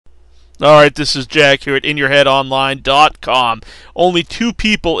All right, this is Jack here at InYourHeadOnline.com. Only two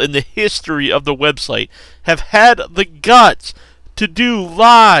people in the history of the website have had the guts to do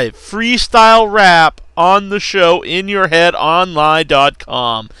live freestyle rap on the show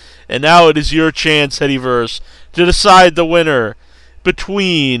InYourHeadOnline.com. And now it is your chance, Headyverse, to decide the winner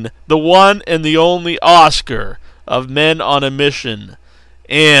between the one and the only Oscar of Men on a Mission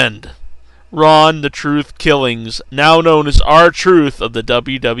and Ron the Truth Killings, now known as R-Truth of the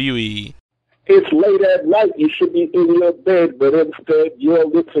WWE. It's late at night, you should be in your bed, but instead you're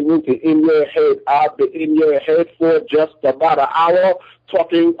listening to In Your Head. I've been in your head for just about an hour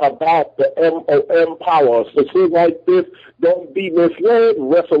talking about the MOM power. So things like this, don't be misled.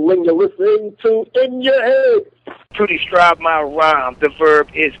 Wrestle when you're listening to In Your Head. To describe my rhyme, the verb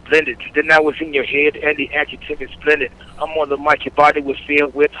is blended. The noun is in your head and the adjective is blended. I'm on the mic, your body was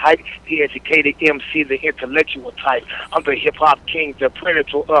filled with hype. The educated MC, the intellectual type. I'm the hip-hop king, the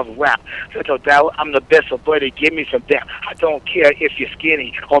predator of rap. There's no doubt I'm the best, so buddy, give me some dap. I don't care if you're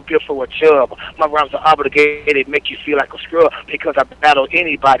skinny or built for a chub. My rhymes are obligated, make you feel like a scrub, because I battle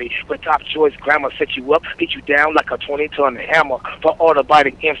anybody with top choice grammar, set you up, beat you down like a 20-ton hammer. For all the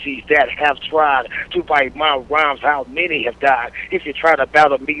biting MCs that have tried to bite my rhymes, how many have died? If you try to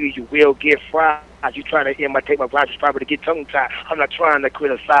battle me, you will get fried. You try to imitate my rhymes, probably to get tongue-tied. I'm not trying to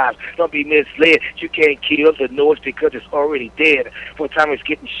criticize. Don't be misled. You can't kill the noise because it's already dead. For time is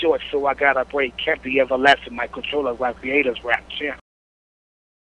getting short, so I gotta break. Can't be everlasting. My controller, rap creators, rap champ.